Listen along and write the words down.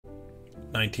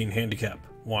19 handicap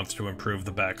wants to improve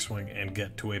the backswing and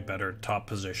get to a better top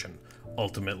position,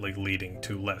 ultimately leading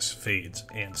to less fades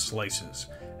and slices.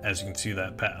 As you can see,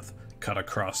 that path cut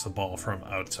across the ball from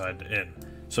outside to in.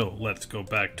 So let's go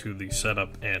back to the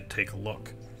setup and take a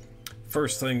look.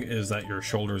 First thing is that your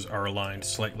shoulders are aligned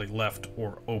slightly left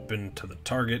or open to the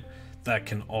target. That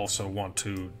can also want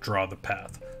to draw the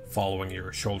path following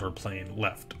your shoulder plane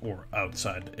left or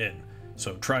outside in.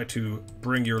 So try to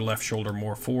bring your left shoulder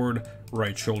more forward,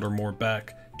 right shoulder more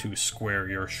back to square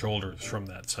your shoulders from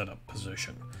that setup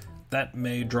position. That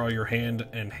may draw your hand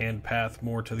and hand path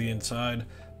more to the inside,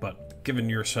 but given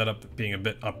your setup being a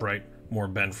bit upright, more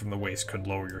bend from the waist could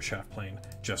lower your shaft plane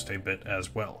just a bit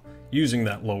as well. Using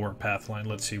that lower path line,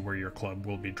 let's see where your club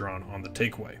will be drawn on the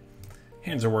takeaway.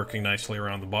 Hands are working nicely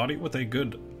around the body with a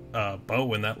good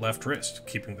bow in that left wrist,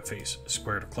 keeping the face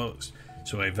square to closed.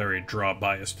 So a very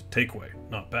draw-biased takeaway,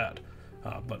 not bad.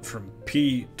 But from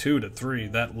P2 to 3,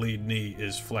 that lead knee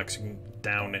is flexing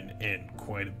down and in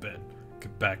quite a bit.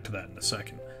 Get back to that in a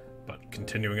second. But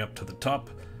continuing up to the top,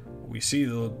 we see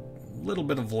the little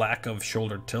bit of lack of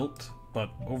shoulder tilt, but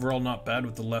overall not bad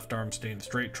with the left arm staying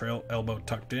straight trail, elbow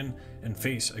tucked in, and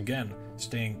face, again,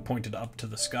 staying pointed up to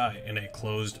the sky in a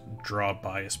closed draw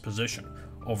bias position.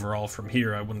 Overall from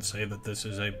here, I wouldn't say that this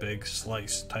is a big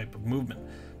slice type of movement,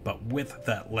 but with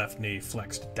that left knee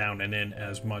flexed down and in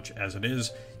as much as it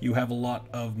is, you have a lot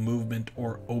of movement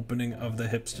or opening of the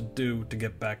hips to do to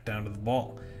get back down to the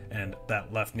ball, and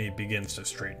that left knee begins to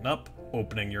straighten up,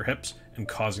 opening your hips and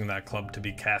causing that club to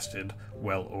be casted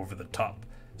well over the top.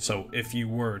 So if you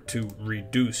were to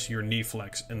reduce your knee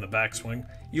flex in the backswing,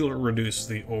 you'll reduce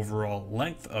the overall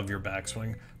length of your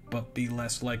backswing, but be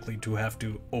less likely to have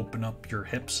to open up your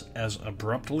hips as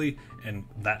abruptly, and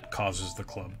that causes the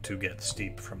club to get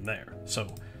steep from there.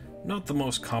 So not the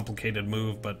most complicated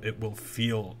move, but it will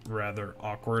feel rather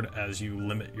awkward as you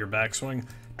limit your backswing.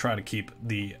 Try to keep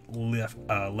the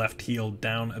left heel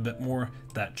down a bit more.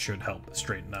 That should help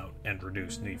straighten out and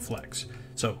reduce knee flex.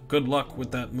 So good luck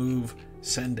with that move.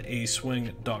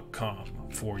 Sendaswing.com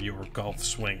for your golf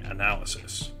swing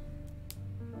analysis.